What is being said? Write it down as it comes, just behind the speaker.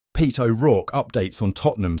Pete O'Rourke updates on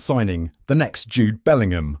Tottenham signing the next Jude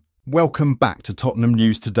Bellingham. Welcome back to Tottenham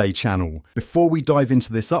News Today channel. Before we dive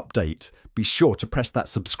into this update, be sure to press that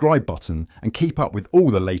subscribe button and keep up with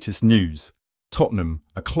all the latest news. Tottenham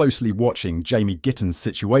are closely watching Jamie Gittens'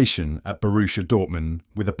 situation at Borussia Dortmund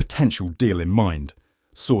with a potential deal in mind,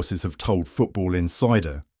 sources have told Football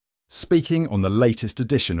Insider. Speaking on the latest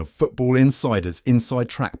edition of Football Insider's Inside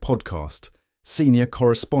Track podcast, senior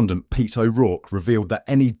correspondent Pete O'Rourke revealed that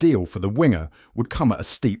any deal for the winger would come at a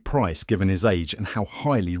steep price given his age and how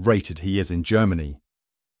highly rated he is in Germany.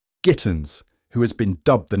 Gittens, who has been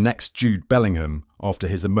dubbed the next Jude Bellingham after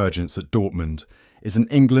his emergence at Dortmund, is an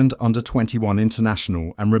England under-21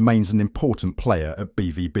 international and remains an important player at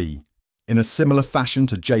BVB. In a similar fashion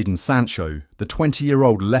to Jadon Sancho, the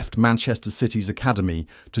 20-year-old left Manchester City's academy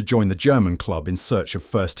to join the German club in search of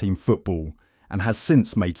first-team football and has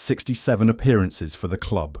since made 67 appearances for the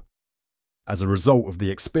club. As a result of the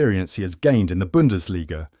experience he has gained in the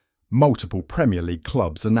Bundesliga, multiple Premier League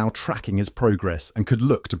clubs are now tracking his progress and could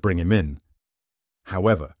look to bring him in.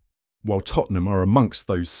 However, while Tottenham are amongst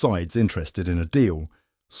those sides interested in a deal,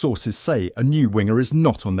 sources say a new winger is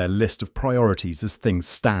not on their list of priorities as things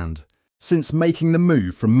stand. Since making the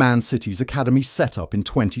move from Man City's academy setup in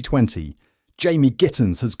 2020, Jamie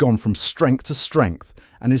Gittens has gone from strength to strength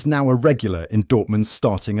and is now a regular in Dortmund's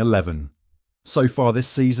starting 11. So far this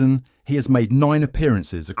season, he has made 9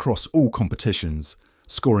 appearances across all competitions,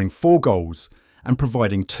 scoring 4 goals and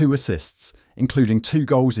providing 2 assists, including 2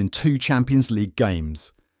 goals in 2 Champions League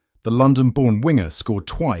games. The London-born winger scored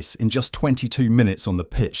twice in just 22 minutes on the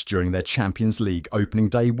pitch during their Champions League opening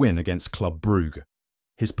day win against Club Brugge.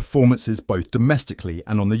 His performances both domestically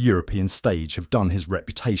and on the European stage have done his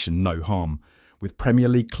reputation no harm, with Premier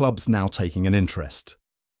League clubs now taking an interest.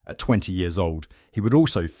 At 20 years old, he would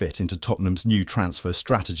also fit into Tottenham's new transfer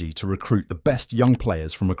strategy to recruit the best young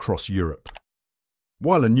players from across Europe.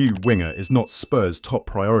 While a new winger is not Spurs' top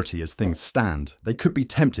priority as things stand, they could be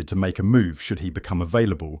tempted to make a move should he become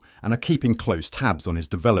available and are keeping close tabs on his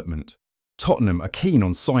development. Tottenham are keen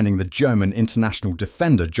on signing the German international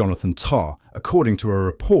defender Jonathan Tah. According to a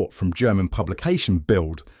report from German publication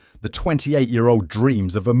BILD, the 28-year-old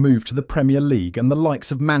dreams of a move to the Premier League and the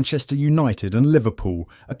likes of Manchester United and Liverpool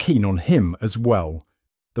are keen on him as well.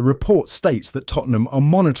 The report states that Tottenham are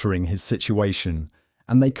monitoring his situation,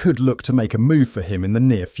 and they could look to make a move for him in the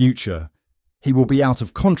near future. He will be out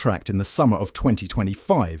of contract in the summer of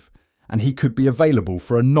 2025, and he could be available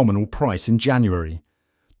for a nominal price in January.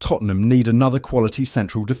 Tottenham need another quality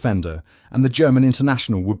central defender, and the German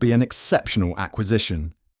international would be an exceptional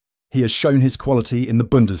acquisition. He has shown his quality in the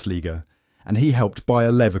Bundesliga, and he helped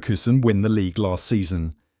Bayer Leverkusen win the league last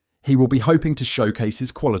season. He will be hoping to showcase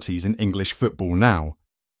his qualities in English football now,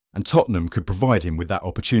 and Tottenham could provide him with that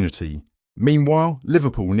opportunity. Meanwhile,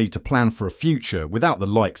 Liverpool need to plan for a future without the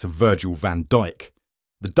likes of Virgil van Dijk.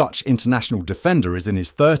 The Dutch international defender is in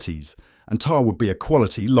his 30s, and Tah would be a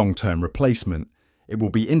quality long-term replacement. It will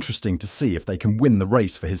be interesting to see if they can win the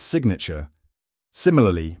race for his signature.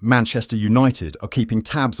 Similarly, Manchester United are keeping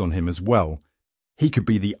tabs on him as well. He could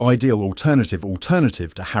be the ideal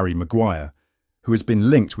alternative to Harry Maguire, who has been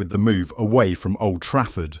linked with the move away from Old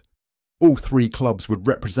Trafford. All 3 clubs would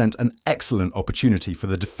represent an excellent opportunity for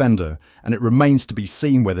the defender, and it remains to be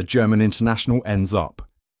seen where the German international ends up.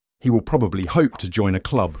 He will probably hope to join a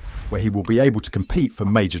club where he will be able to compete for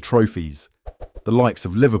major trophies. The likes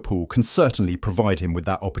of Liverpool can certainly provide him with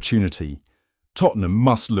that opportunity. Tottenham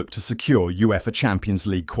must look to secure UEFA Champions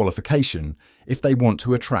League qualification if they want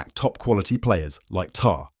to attract top-quality players like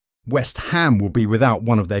Tah. West Ham will be without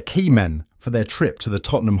one of their key men for their trip to the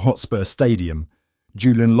Tottenham Hotspur Stadium.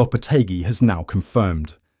 Julian Lopetegui has now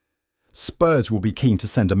confirmed. Spurs will be keen to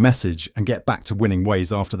send a message and get back to winning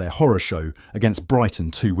ways after their horror show against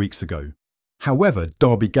Brighton 2 weeks ago. However,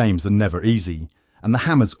 derby games are never easy, and the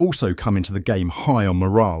Hammers also come into the game high on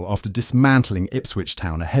morale after dismantling Ipswich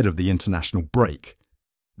Town ahead of the international break.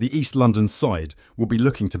 The East London side will be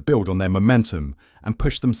looking to build on their momentum and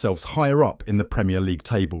push themselves higher up in the Premier League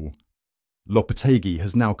table. Lopetegui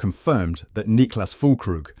has now confirmed that Niklas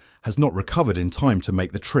Füllkrug has not recovered in time to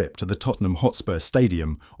make the trip to the Tottenham Hotspur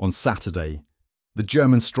Stadium on Saturday. The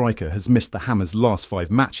German striker has missed the Hammers' last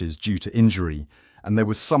 5 matches due to injury, and there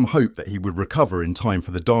was some hope that he would recover in time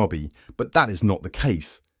for the derby, but that is not the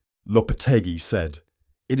case. Lopetegui said,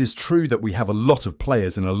 "It is true that we have a lot of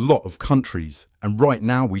players in a lot of countries, and right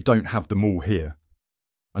now we don't have them all here.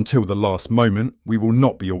 Until the last moment, we will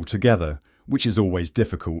not be all together, which is always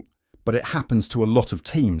difficult, but it happens to a lot of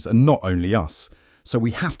teams and not only us, so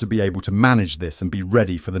we have to be able to manage this and be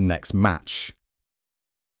ready for the next match."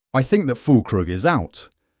 I think that Füllkrug is out,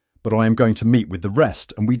 but I am going to meet with the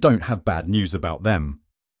rest and we don't have bad news about them.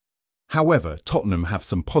 However, Tottenham have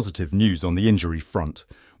some positive news on the injury front,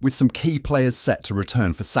 with some key players set to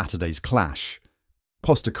return for Saturday's clash.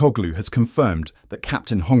 Postecoglou has confirmed that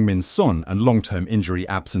captain Heung-min Son and long-term injury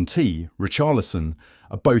absentee Richarlison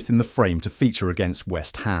are both in the frame to feature against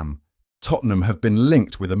West Ham. Tottenham have been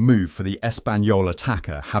linked with a move for the Espanyol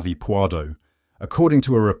attacker Javi Puado. According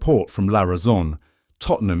to a report from La Razón,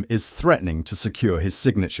 Tottenham is threatening to secure his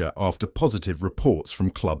signature after positive reports from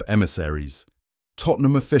club emissaries.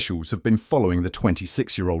 Tottenham officials have been following the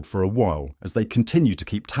 26-year-old for a while as they continue to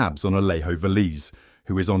keep tabs on Alejo Veliz,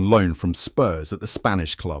 who is on loan from Spurs at the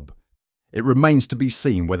Spanish club. It remains to be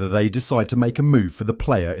seen whether they decide to make a move for the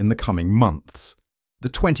player in the coming months. The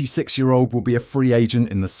 26-year-old will be a free agent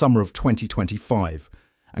in the summer of 2025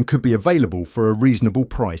 and could be available for a reasonable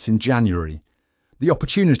price in January. The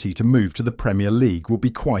opportunity to move to the Premier League will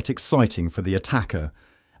be quite exciting for the attacker,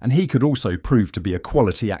 and he could also prove to be a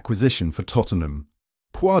quality acquisition for Tottenham.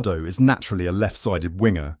 Puado is naturally a left-sided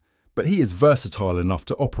winger, but he is versatile enough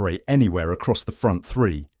to operate anywhere across the front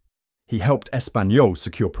three. He helped Espanyol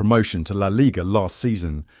secure promotion to La Liga last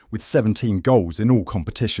season with 17 goals in all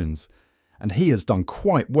competitions, and he has done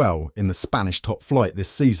quite well in the Spanish top flight this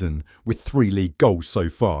season with 3 league goals so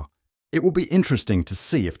far. It will be interesting to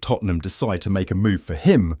see if Tottenham decide to make a move for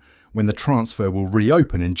him when the transfer will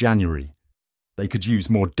reopen in January. They could use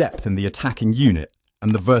more depth in the attacking unit,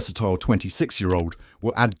 and the versatile 26-year-old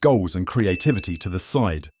will add goals and creativity to the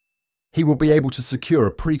side. He will be able to secure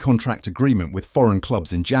a pre-contract agreement with foreign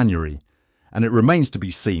clubs in January, and it remains to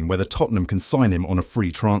be seen whether Tottenham can sign him on a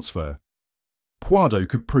free transfer. Puado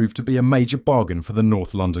could prove to be a major bargain for the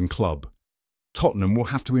North London club. Tottenham will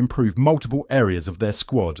have to improve multiple areas of their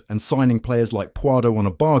squad, and signing players like Puado on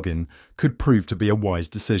a bargain could prove to be a wise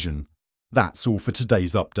decision. That's all for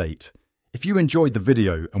today's update. If you enjoyed the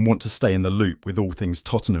video and want to stay in the loop with all things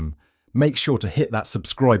Tottenham, make sure to hit that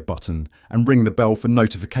subscribe button and ring the bell for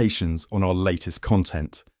notifications on our latest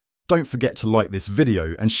content. Don't forget to like this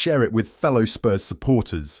video and share it with fellow Spurs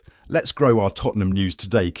supporters. Let's grow our Tottenham News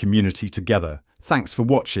Today community together. Thanks for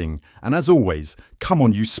watching, and as always, come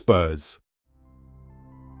on you Spurs!